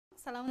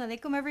Assalamu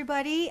alaikum,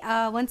 everybody.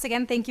 Once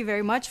again, thank you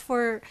very much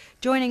for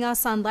joining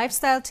us on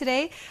Lifestyle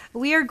today.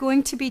 We are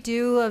going to be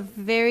do a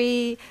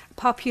very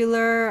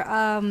popular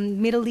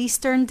Middle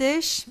Eastern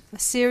dish,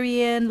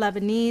 Syrian,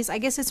 Lebanese. I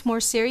guess it's more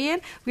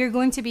Syrian. We are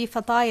going to be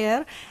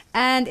Fatayer,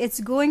 and it's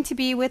going to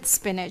be with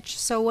spinach.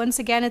 So once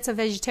again, it's a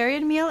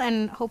vegetarian meal,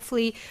 and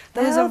hopefully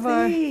those of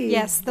our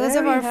those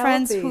of our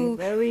friends who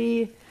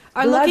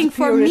are looking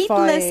for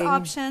meatless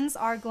options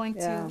are going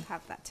to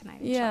have that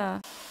tonight.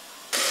 Yeah.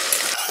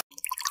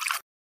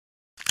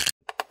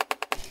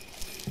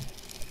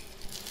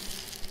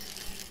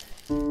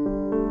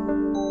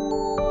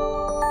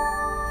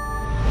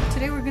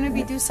 Today we're going to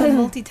be doing some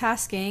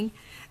multitasking.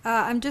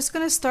 I'm just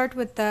going to start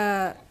with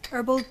the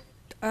herbal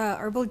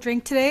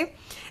drink today.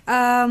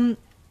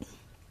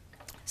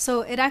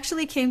 So it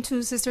actually came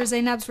to Sister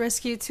Zainab's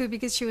rescue too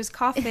because she was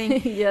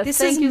coughing. Yes,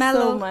 thank you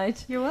so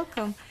much. You're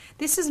welcome.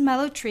 This is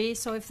mallow tree,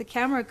 so if the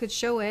camera could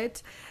show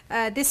it.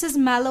 This is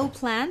mallow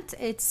plant.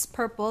 It's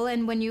purple,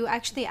 and when you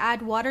actually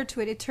add water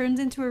to it, it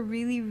turns into a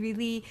really,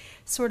 really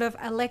sort of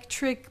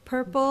electric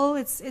purple.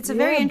 It's a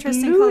very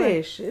interesting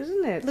bluish, color.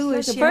 Isn't it?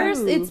 Bluish. Like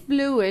First it's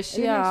bluish,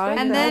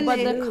 and then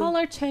but the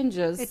color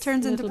changes. It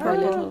turns into by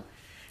purple. little.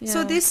 Yeah.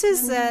 So this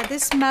is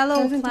this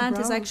mallow plant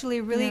is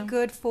actually really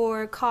good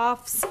for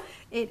coughs.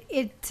 It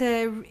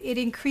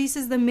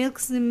increases the milk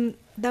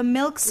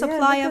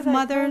supply of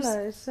mothers.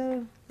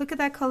 Look at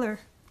that color.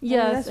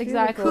 Yes,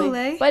 exactly. Cool,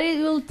 eh? But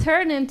it will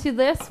turn into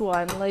this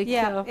one, like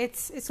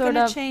it's sort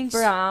gonna of change.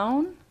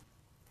 brownish,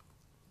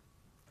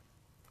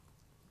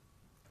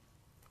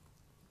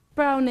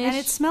 and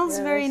it smells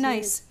very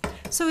nice.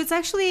 So it's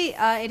actually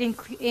it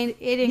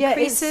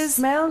increases. It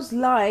smells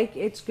like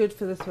it's good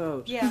for the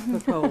throat.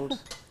 For cold.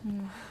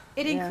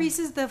 It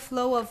increases the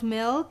flow of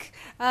milk.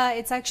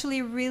 It's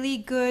actually really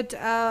good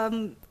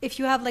if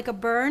you have like a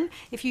burn.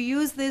 If you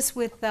use this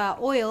with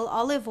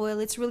olive oil,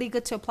 it's really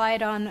good to apply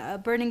it on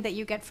burning that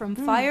you get from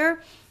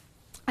fire.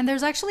 And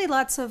there's actually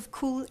lots of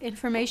cool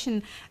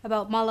information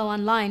about mallow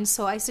online.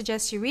 So I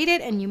suggest you read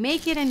it and you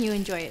make it and you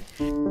enjoy it.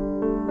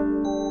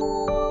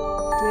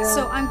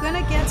 So I'm going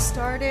to get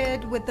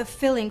started with the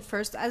filling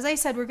first. As I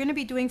said, we're going to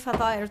be doing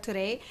Fatayer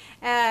today,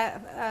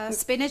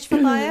 spinach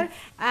Fatayer,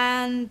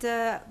 and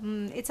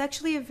it's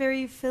actually a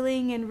very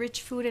filling and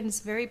rich food, and it's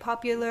very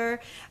popular.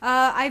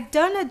 I've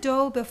done a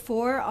dough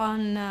before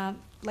on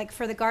like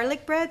for the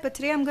garlic bread, but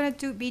today I'm going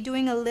to be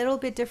doing a little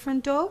bit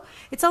different dough.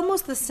 It's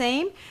almost the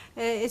same.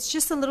 It's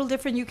just a little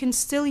different. You can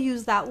still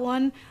use that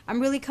one.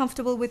 I'm really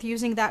comfortable with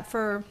using that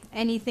for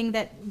anything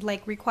that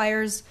like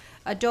requires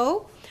a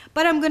dough.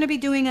 But I'm going to be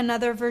doing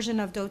another version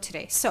of dough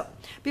today. So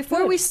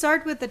before we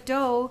start with the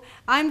dough,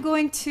 I'm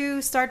going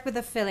to start with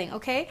the filling,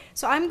 okay?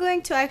 So I'm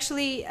going to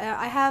actually,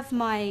 I have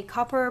my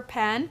copper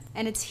pan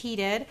and it's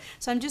heated.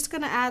 So I'm just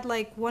going to add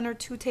like 1 or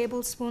 2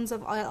 tablespoons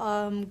of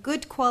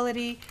good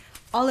quality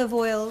olive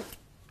oil.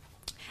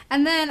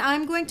 And then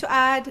I'm going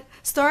to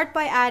start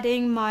by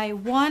adding my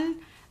 1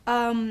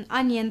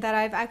 onion that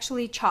I've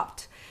actually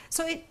chopped.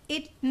 So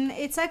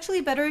it's actually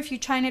better if you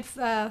chop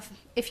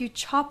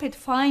it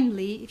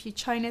finely. If you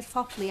chine it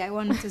softly, I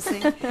wanted to say.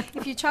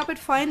 If you chop it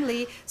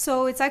finely,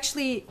 so it's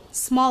actually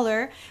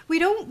smaller. We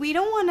don't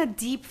want to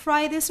deep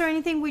fry this or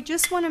anything. We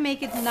just want to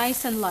make it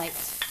nice and light.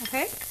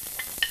 Okay.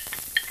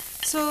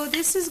 So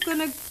this is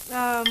gonna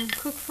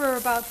cook for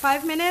about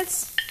 5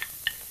 minutes.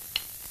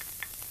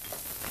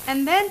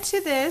 And then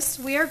to this,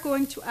 we are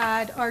going to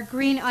add our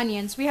green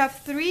onions. We have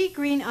 3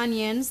 green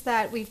onions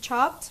that we've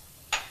chopped.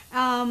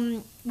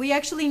 We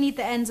actually need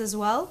the ends as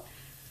well.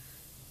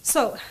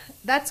 So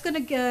that's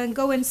going to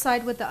go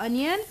inside with the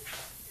onion.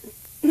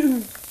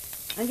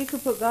 And you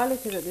could put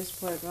garlic in at this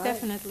point, right?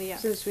 Definitely, yeah.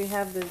 Since we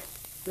have the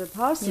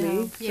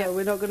parsley, so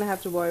we're not going to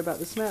have to worry about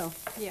the smell.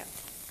 Yeah.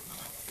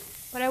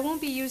 But I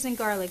won't be using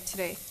garlic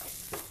today.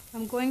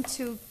 I'm going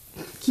to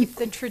keep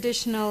the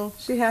traditional...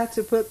 She had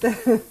to put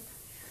the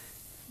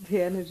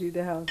energy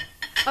down.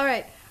 All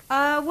right.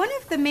 One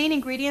of the main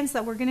ingredients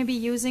that we're going to be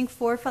using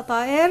for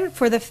Fatayer,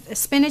 for the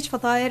spinach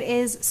Fatayer,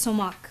 is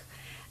sumac.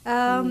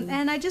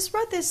 And I just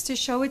brought this to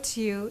show it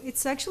to you.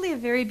 It's actually a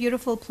very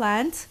beautiful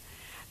plant.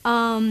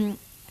 I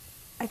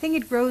think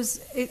it grows...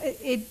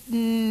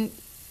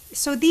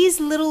 so these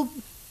little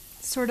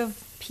sort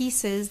of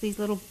pieces, these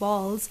little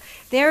balls,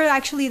 they're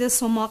actually the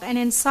sumac. And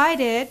inside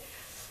it,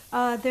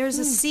 there's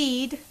a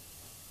seed,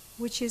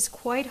 which is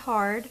quite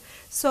hard.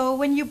 So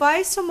when you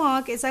buy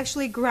sumac, it's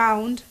actually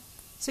ground.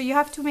 So you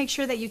have to make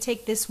sure that you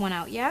take this one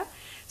out, yeah?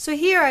 So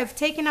here I've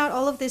taken out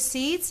all of the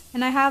seeds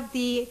and I have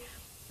the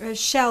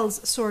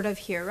shells sort of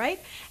here, right?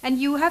 And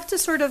you have to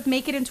sort of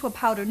make it into a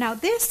powder. Now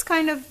this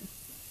Fatayer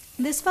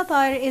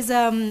is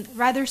a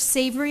rather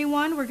savory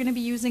one. We're going to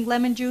be using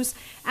lemon juice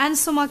and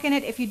sumac in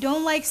it. If you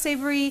don't like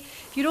savory,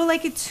 if you don't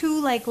like it too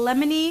like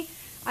lemony,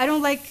 I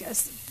don't like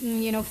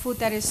food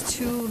that is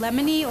too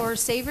lemony or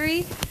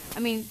savory. I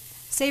mean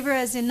savory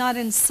as in not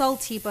in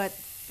salty but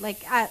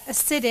like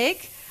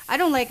acidic. I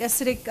don't like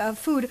acidic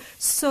food,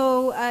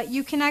 so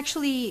you can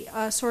actually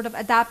sort of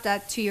adapt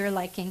that to your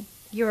liking,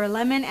 your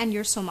lemon and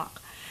your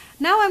sumac.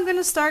 Now I'm going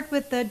to start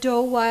with the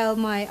dough while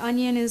my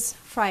onion is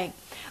frying.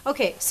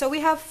 Okay, so we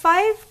have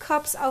 5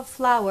 cups of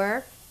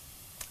flour,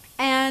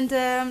 and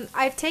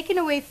I've taken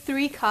away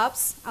 3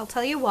 cups. I'll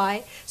tell you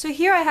why. So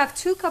here I have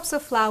 2 cups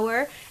of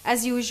flour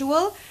as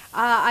usual.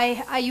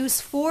 I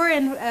use 4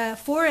 and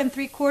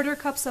 3/4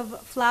 cups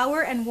of flour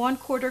and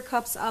 1/4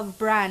 cups of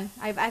bran.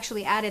 I've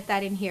actually added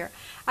that in here.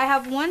 I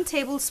have 1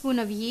 tablespoon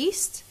of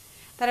yeast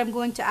that I'm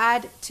going to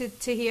add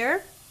to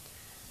here.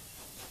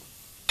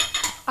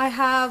 I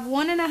have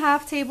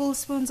 1.5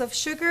 tablespoons of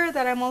sugar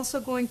that I'm also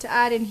going to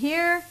add in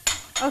here.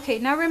 Okay,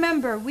 now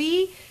remember,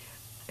 we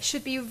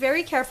should be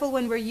very careful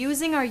when we're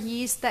using our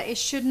yeast that it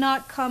should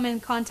not come in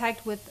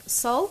contact with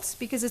salt,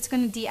 because it's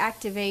going to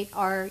deactivate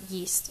our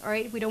yeast. All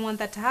right, we don't want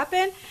that to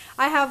happen.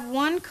 I have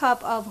 1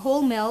 cup of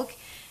whole milk,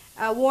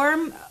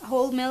 warm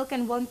whole milk,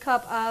 and 1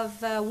 cup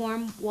of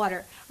warm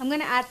water. I'm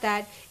going to add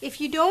that. If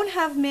you don't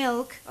have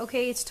milk,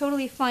 okay, it's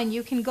totally fine.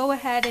 You can go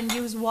ahead and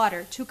use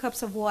water, 2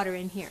 cups of water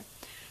in here.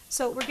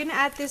 So we're going to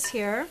add this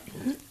here,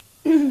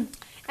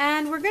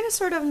 and we're going to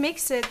sort of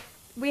mix it.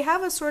 We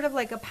have a sort of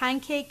like a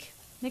pancake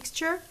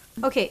mixture.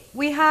 Okay,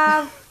 we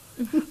have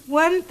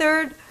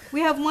 1/3.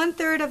 We have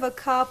 1/3 of a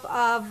cup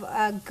of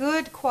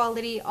good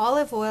quality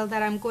olive oil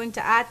that I'm going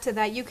to add to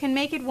that. You can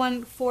make it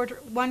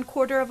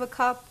 1/4 of a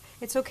cup.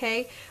 It's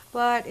okay,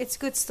 but it's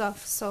good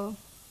stuff, so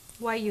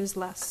why use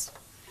less?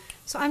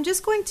 So I'm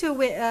just going to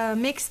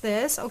mix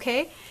this,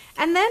 okay?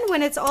 And then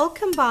when it's all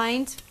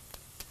combined,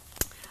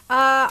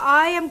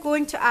 I am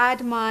going to add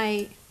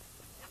my,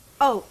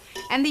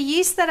 and the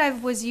yeast that I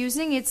was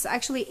using, it's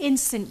actually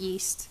instant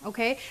yeast,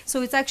 okay?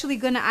 So it's actually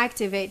going to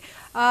activate.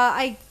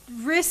 I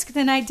risked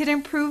and I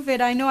didn't prove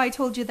it. I know I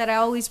told you that I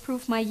always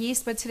proof my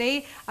yeast, but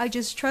today I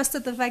just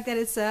trusted the fact that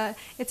it's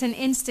an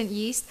instant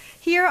yeast.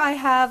 Here I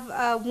have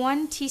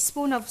 1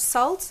 teaspoon of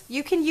salt.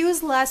 You can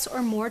use less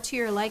or more to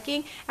your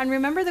liking, and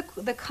remember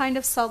the kind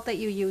of salt that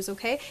you use,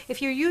 okay?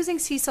 If you're using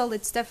sea salt,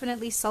 it's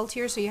definitely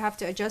saltier, so you have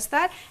to adjust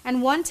that.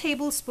 And 1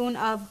 tablespoon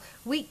of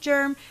wheat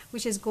germ,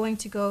 which is going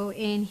to go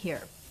in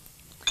here.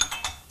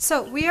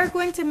 So we are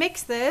going to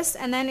mix this,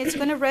 and then it's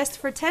going to rest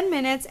for 10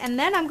 minutes, and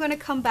then I'm going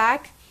to come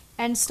back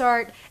and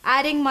start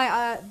adding my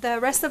the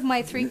rest of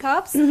my 3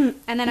 cups, and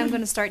then I'm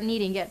going to start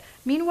kneading it.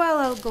 Meanwhile,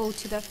 I'll go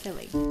to the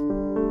filling.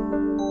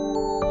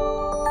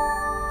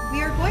 We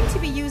are going to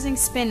be using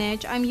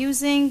spinach. I'm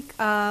using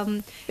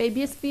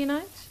baby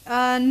spinach?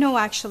 No,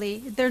 actually,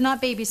 they're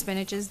not baby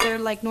spinaches.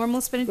 They're like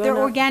normal spinach.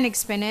 They're organic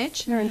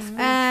spinach.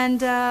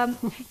 And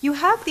you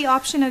have the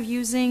option of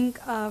using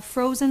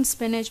frozen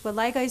spinach, but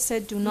like I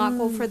said, do not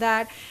go for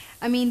that.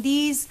 I mean,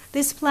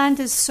 this plant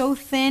is so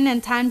thin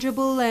and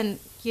tangible, and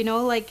you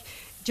know, like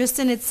just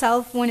in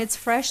itself when it's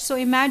fresh. So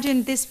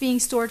imagine this being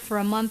stored for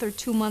a month or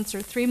 2 months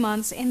or 3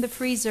 months in the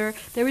freezer.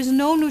 There is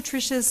no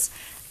nutritious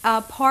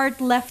part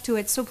left to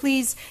it, so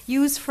please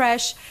use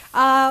fresh.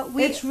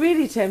 It's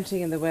really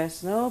tempting in the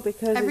West, no?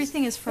 Because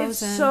everything is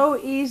frozen. It's so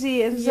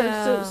easy and such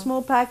a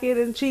small packet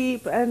and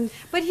cheap.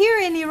 But here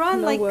in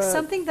Iran, like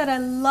something that I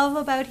love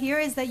about here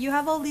is that you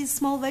have all these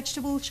small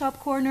vegetable shop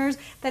corners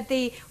that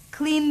they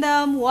clean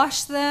them,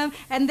 wash them,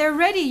 and they're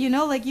ready, you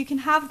know, like you can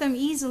have them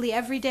easily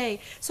every day.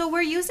 So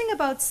we're using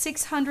about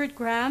 600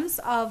 grams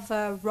of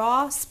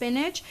raw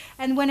spinach,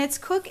 and when it's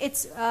cooked,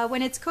 it's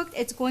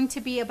going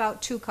to be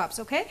about 2 cups,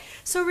 okay?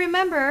 So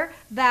remember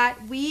that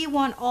we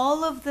want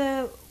all of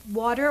the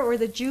water or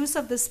the juice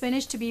of the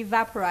spinach to be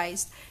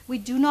vaporized. We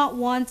do not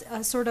want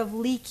a sort of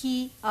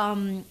leaky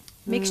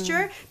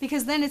mixture,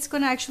 because then it's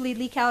going to actually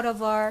leak out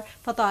of our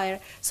fatayer.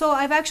 So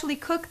I've actually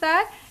cooked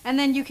that, and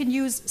then you can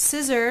use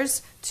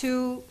scissors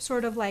to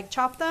sort of like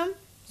chop them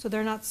so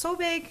they're not so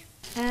big,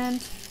 and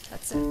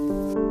that's it.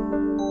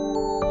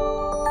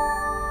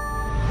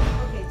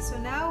 Okay, so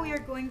now we are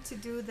going to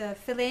do the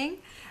filling.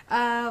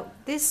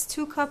 This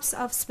 2 cups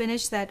of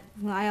spinach that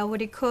I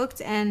already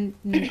cooked and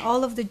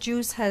all of the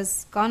juice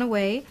has gone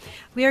away,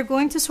 we are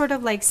going to sort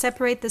of like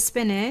separate the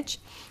spinach,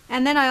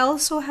 and then I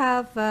also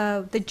have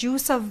the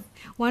juice of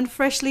 1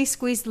 freshly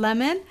squeezed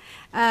lemon,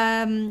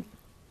 and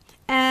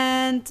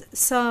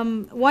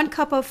 1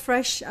 cup of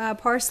fresh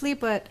parsley,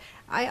 but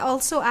I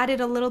also added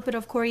a little bit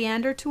of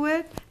coriander to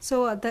it.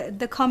 So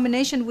the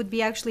combination would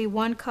be actually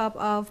 1 cup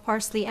of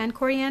parsley and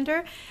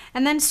coriander.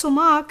 And then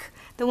sumac,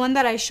 the one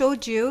that I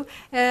showed you,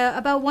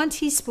 about 1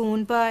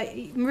 teaspoon. But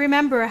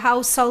remember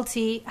how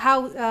salty,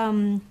 how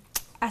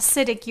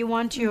acidic you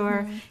want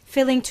your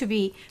filling to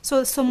be.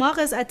 So sumac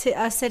is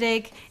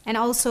acidic, and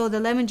also the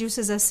lemon juice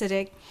is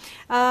acidic.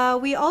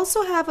 We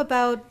also have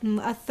about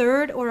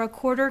 1/3 or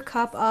 1/4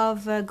 cup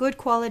of good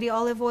quality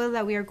olive oil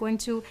that we are going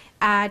to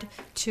add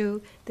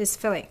to this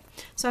filling.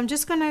 So I'm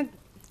just going to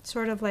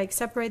sort of like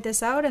separate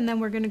this out, and then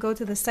we're going to go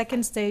to the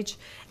second stage.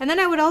 And then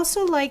I would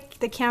also like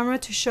the camera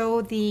to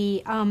show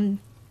the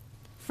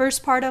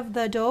first part of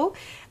the dough.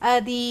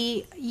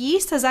 The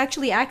yeast has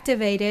actually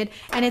activated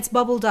and it's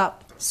bubbled up.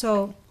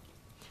 So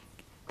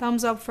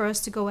thumbs up for us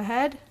to go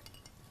ahead.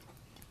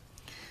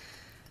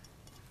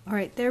 All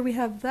right, there we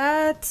have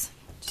that.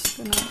 Just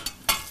gonna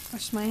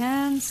wash my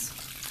hands.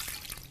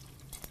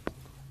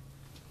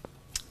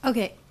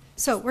 Okay,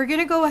 So we're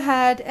gonna go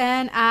ahead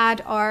and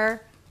add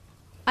our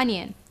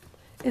onion.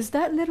 Is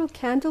that little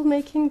candle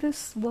making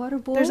this water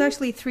boil? There's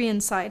actually 3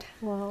 inside.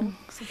 Wow.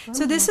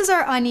 So this is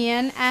our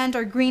onion and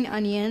our green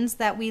onions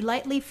that we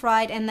lightly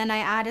fried, and then I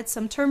added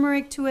some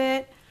turmeric to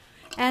it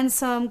and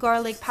some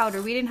garlic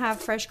powder. We didn't have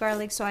fresh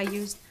garlic, so I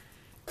used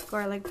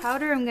garlic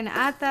powder. I'm gonna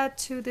add that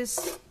to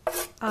this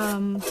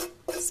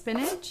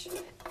spinach.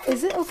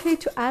 Is it okay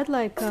to add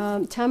like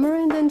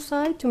tamarind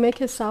inside to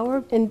make it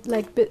sour and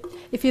like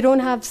if you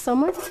don't have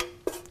summer?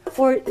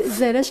 Or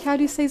zeresh, how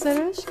do you say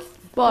zeresh?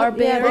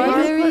 Barberry. Yeah,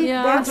 barberry.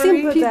 Yeah. I've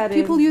seen Put that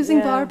people in. using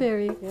Yeah.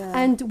 barberry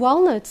Yeah. and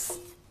walnuts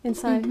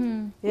inside.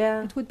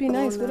 Yeah. It would be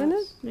nice, wouldn't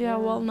it? Yeah,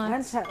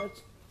 walnuts.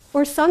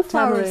 Or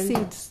sunflower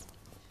Tamarind.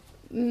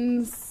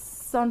 seeds.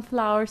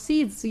 Sunflower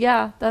seeds.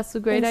 Yeah, that's a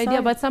great idea.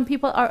 Inside. But some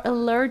people are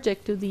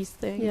allergic to these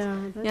things.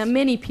 Yeah,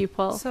 Many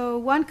people. So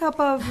 1 cup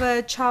of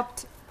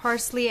chopped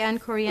parsley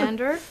and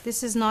coriander.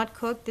 This is not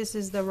cooked. This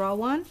is the raw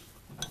one.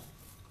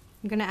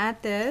 I'm gonna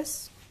add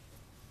this.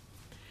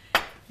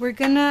 We're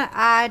gonna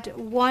add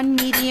 1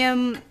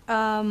 medium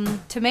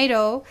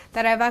tomato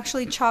that I've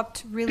actually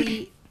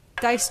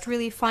diced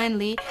really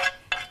finely.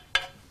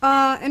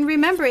 And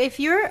remember, if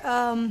your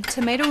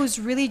tomato is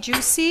really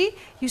juicy,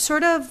 you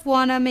sort of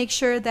want to make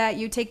sure that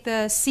you take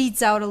the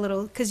seeds out a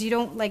little, because you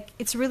don't like.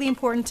 It's really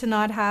important to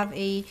not have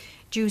a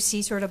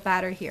juicy sort of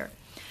batter here.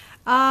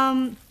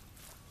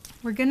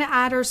 We're gonna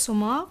add our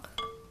sumac.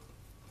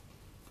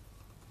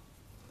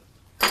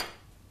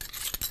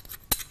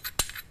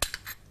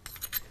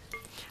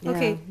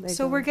 Okay,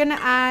 so we're gonna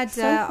add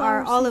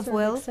our olive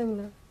oil.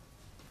 Similar.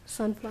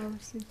 Sunflower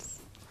seeds.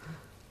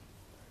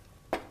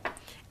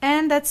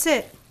 And that's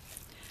it.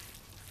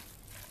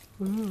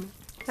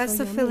 That's So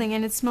the yummy. filling,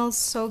 and it smells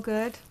so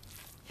good.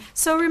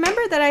 So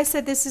remember that I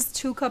said this is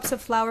 2 cups of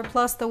flour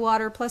plus the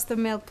water plus the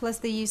milk plus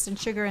the yeast and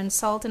sugar and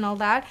salt and all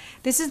that.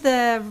 This is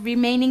the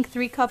remaining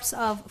 3 cups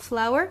of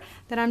flour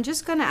that I'm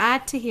just going to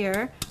add to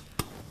here.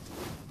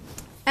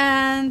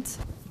 And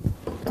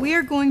we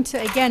are going to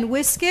again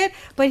whisk it,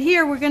 but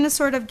here we're going to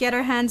sort of get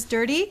our hands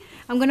dirty.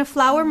 I'm going to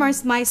flour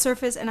my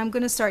surface, and I'm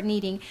going to start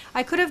kneading.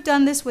 I could have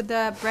done this with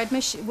the bread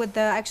machine, with the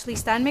actually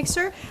stand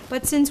mixer,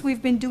 but since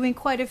we've been doing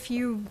quite a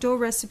few dough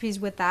recipes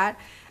with that,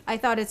 I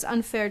thought it's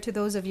unfair to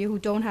those of you who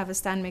don't have a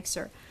stand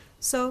mixer.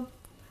 So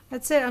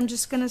that's it. I'm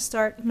just going to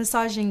start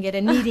massaging it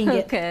and kneading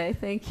it. Okay,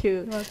 thank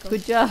you.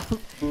 Good job.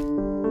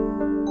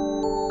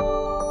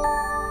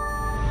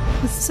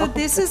 So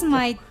this is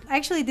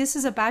this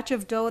is a batch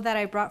of dough that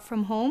I brought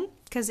from home,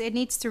 because it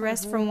needs to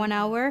rest for 1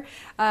 hour,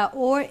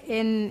 or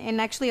in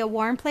actually a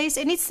warm place.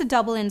 It needs to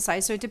double in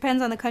size. So it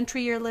depends on the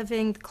country you're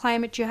living, the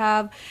climate you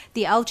have,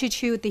 the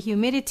altitude, the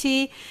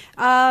humidity.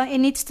 It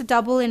needs to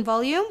double in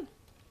volume.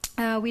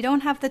 We don't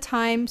have the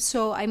time,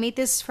 so I made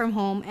this from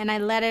home and I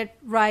let it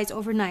rise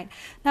overnight.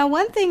 Now,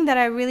 one thing that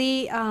I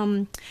really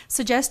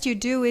suggest you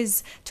do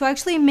is to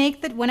actually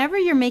make that whenever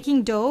you're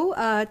making dough,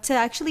 to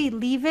actually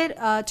leave it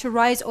to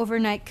rise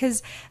overnight,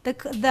 because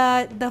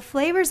the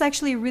flavors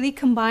actually really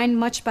combine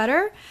much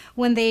better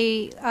when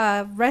they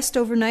rest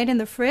overnight in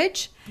the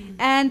fridge,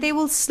 and they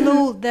will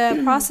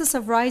the process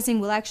of rising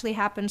will actually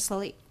happen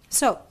slowly.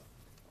 So,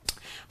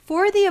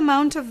 for the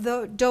amount of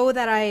the dough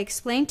that I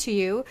explained to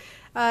you,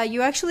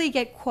 you actually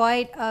get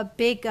quite a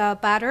big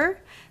batter.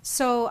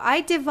 So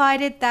I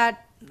divided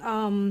that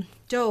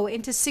dough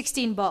into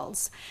 16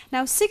 balls.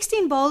 Now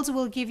 16 balls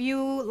will give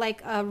you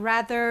like a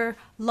rather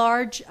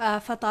large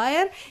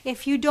fatayer.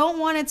 If you don't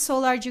want it so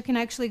large, you can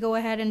actually go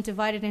ahead and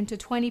divide it into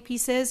 20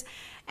 pieces.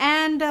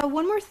 And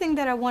one more thing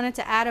that I wanted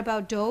to add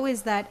about dough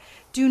is that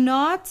do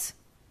not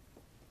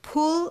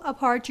pull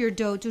apart your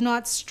dough. Do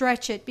not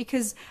stretch it,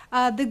 because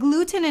the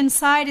gluten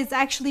inside is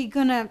actually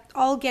gonna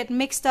all get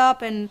mixed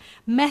up and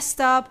messed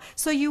up.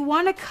 So you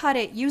want to cut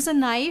it. Use a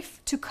knife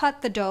to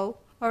cut the dough,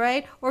 all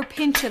right? Or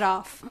pinch it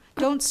off.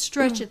 Don't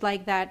stretch it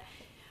like that.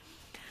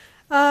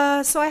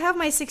 So I have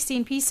my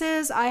 16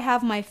 pieces. I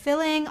have my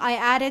filling. I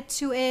added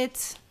to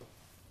it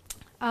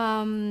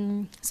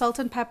salt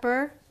and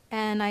pepper,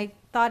 and I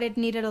thought it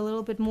needed a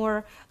little bit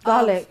more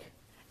Garlic.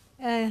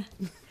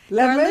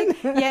 Lemon?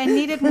 Garlic? Yeah, it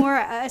needed more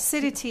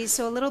acidity,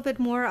 so a little bit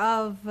more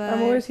of...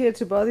 I'm always here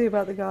to bother you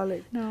about the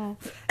garlic. No.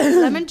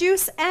 Lemon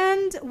juice,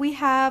 and we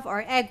have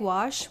our egg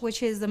wash,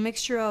 which is the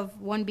mixture of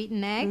 1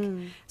 beaten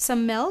egg,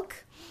 some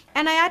milk,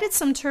 and I added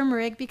some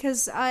turmeric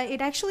because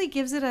it actually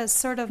gives it a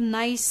sort of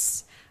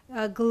nice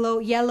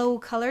yellow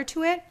color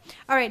to it.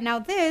 All right, now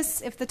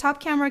this, if the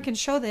top camera can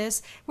show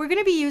this, we're going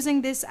to be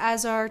using this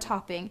as our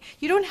topping.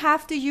 You don't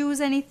have to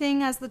use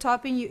anything as the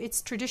topping.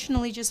 It's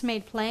traditionally just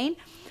made plain.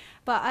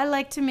 But I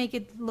like to make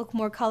it look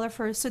more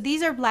colorful. So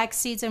these are black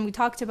seeds, and we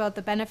talked about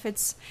the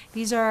benefits.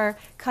 These are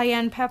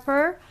cayenne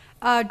pepper,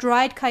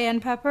 dried cayenne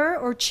pepper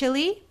or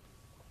chili.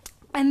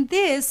 And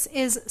this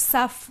is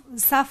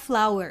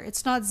safflower.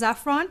 It's not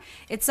saffron,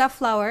 it's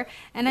safflower.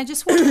 And I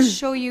just want to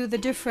show you the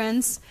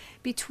difference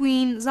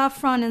between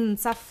saffron and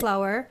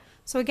safflower.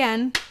 So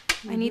again,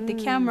 I need the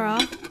camera.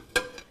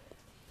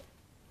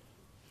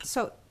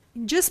 So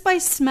just by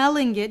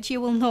smelling it,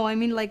 you will know. I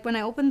mean, like when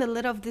I open the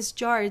lid of this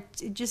jar,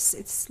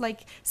 it's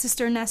like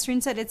Sister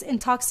Nasreen said, it's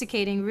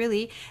intoxicating,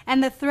 really.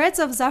 And the threads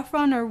of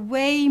saffron are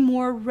way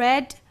more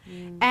red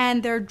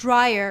and they're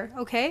drier,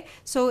 okay?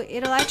 So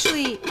it'll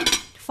actually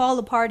fall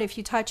apart if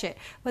you touch it.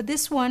 But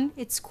this one,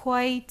 it's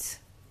quite,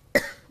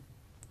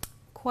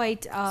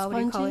 what do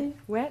you call it?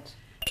 Wet?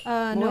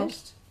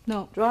 Moist?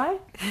 No. Dry?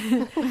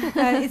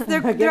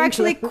 They're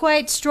actually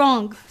quite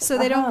strong, so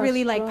they don't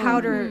really like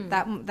powder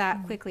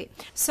that quickly.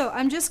 So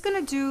I'm just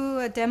gonna do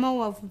a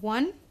demo of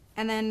one,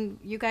 and then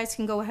you guys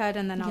can go ahead,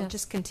 and then I'll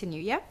just continue.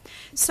 Yeah.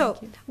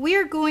 So we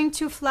are going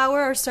to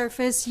flour our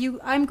surface.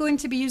 I'm going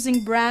to be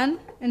using bran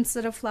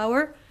instead of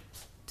flour.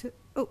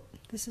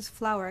 This is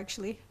flour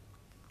actually.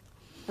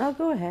 Oh,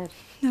 go ahead.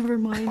 Never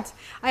mind.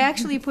 I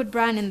actually put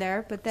bran in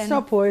there, but then it's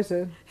not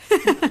poison.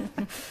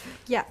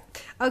 Yeah.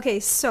 Okay,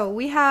 so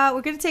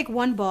we're going to take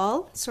one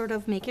ball, sort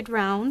of make it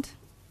round.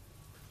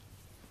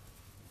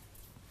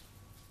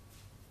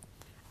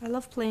 I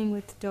love playing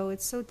with dough.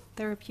 It's so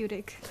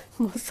therapeutic.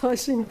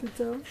 Massaging the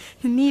dough.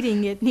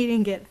 Kneading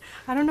it.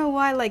 I don't know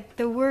why, like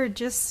the word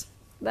just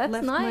That's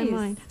left nice. my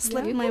mind.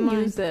 Slipped You my can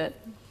mind. use it.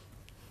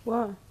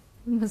 What?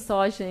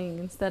 Massaging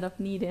instead of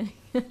kneading.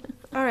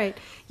 All right.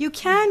 You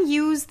can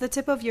use the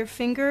tip of your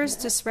fingers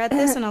to spread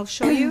this, and I'll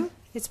show you.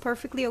 It's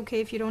perfectly okay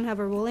if you don't have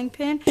a rolling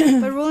pin,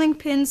 but rolling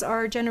pins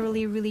are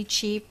generally really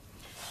cheap,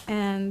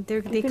 and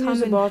they come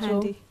use a in bottle.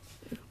 handy.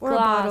 Or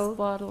Glass a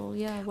bottle,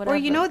 yeah, whatever. Or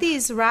you know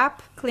these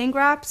cling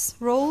wraps,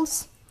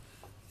 rolls?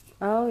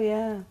 Oh,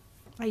 yeah.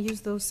 I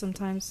use those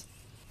sometimes.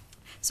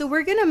 So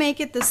we're going to make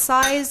it the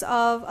size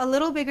of a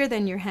little bigger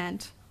than your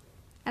hand.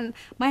 And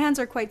my hands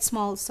are quite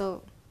small,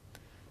 so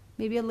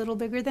maybe a little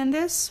bigger than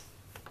this.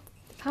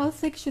 How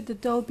thick should the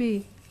dough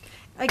be?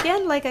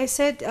 Again, like I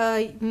said,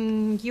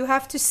 you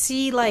have to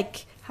see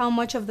like how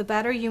much of the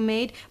batter you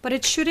made, but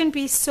it shouldn't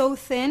be so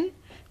thin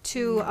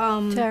to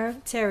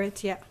tear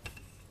it. Yeah.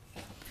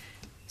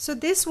 So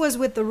this was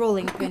with the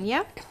rolling pin,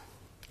 yeah?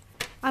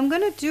 I'm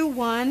going to do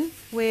one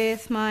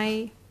with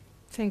my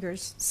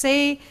fingers.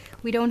 Say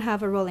we don't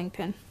have a rolling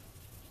pin.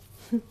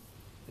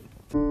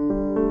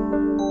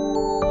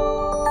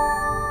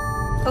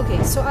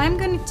 Okay, so I'm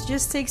going to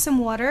just take some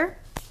water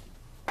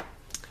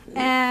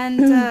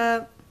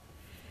and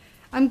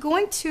I'm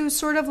going to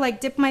sort of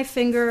like dip my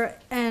finger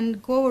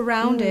and go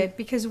around it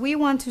because we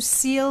want to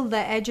seal the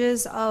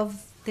edges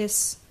of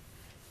this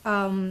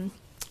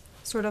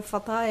sort of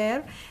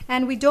fatayer,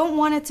 and we don't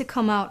want it to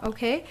come out,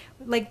 okay?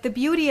 Like the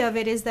beauty of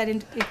it is that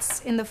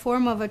it's in the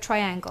form of a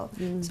triangle.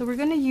 So we're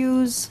going to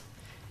use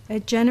a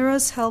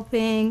generous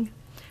helping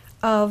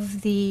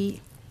of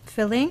the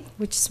filling,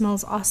 which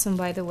smells awesome,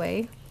 by the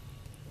way.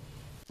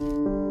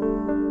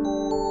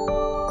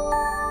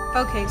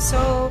 Okay,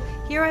 so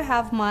here I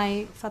have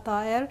my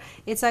fatayer.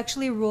 It's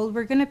actually rolled.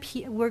 We're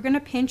gonna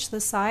pinch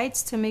the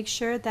sides to make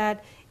sure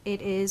that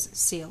it is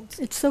sealed.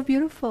 It's so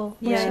beautiful.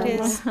 Yeah, it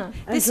is. And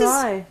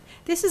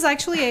This is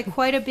actually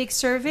quite a big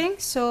serving,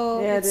 so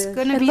it's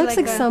gonna it be looks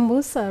like like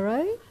samosa,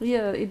 right?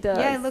 Yeah, it does.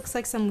 Yeah, it looks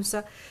like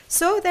samosa.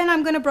 So then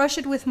I'm gonna brush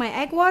it with my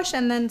egg wash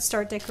and then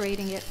start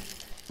decorating it.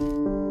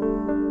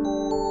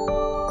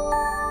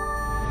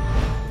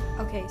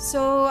 Okay,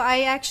 so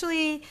I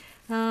actually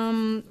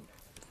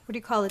what do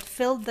you call it,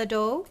 filled the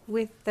dough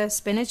with the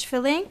spinach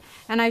filling,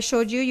 and I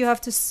showed you have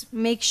to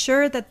make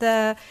sure that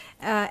the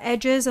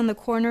edges and the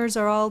corners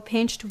are all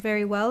pinched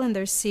very well and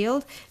they're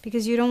sealed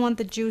because you don't want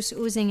the juice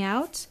oozing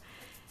out.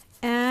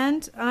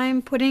 And I'm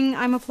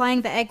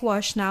applying the egg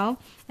wash now,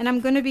 and I'm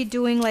going to be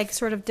doing like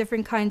sort of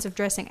different kinds of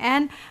dressing.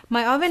 And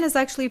my oven is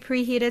actually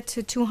preheated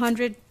to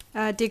 200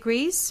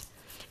 degrees,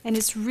 and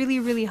it's really,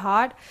 really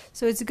hot.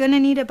 So it's going to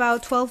need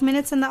about 12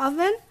 minutes in the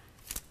oven.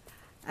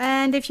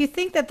 And if you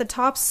think that the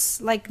tops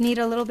like need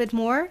a little bit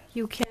more,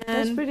 you can.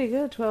 That's pretty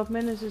good. 12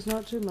 minutes is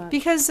not too much.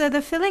 Because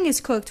the filling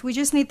is cooked. We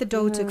just need the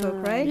dough to cook,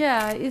 right?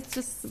 Yeah, it's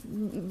just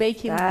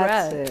baking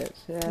That's bread. it.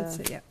 Yeah. That's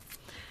it, yeah.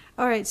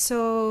 All right,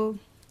 so...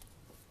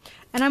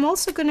 And I'm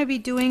also going to be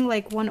doing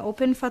like one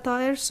open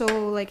fatayer.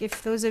 So like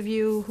if those of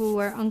you who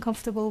are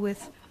uncomfortable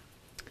with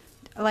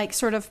like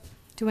sort of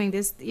doing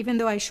this, even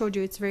though I showed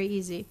you, it's very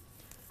easy.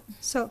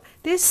 So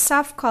this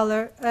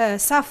safflower,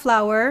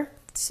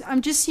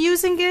 I'm just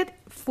using it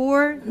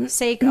for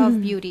sake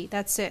of beauty.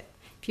 That's it.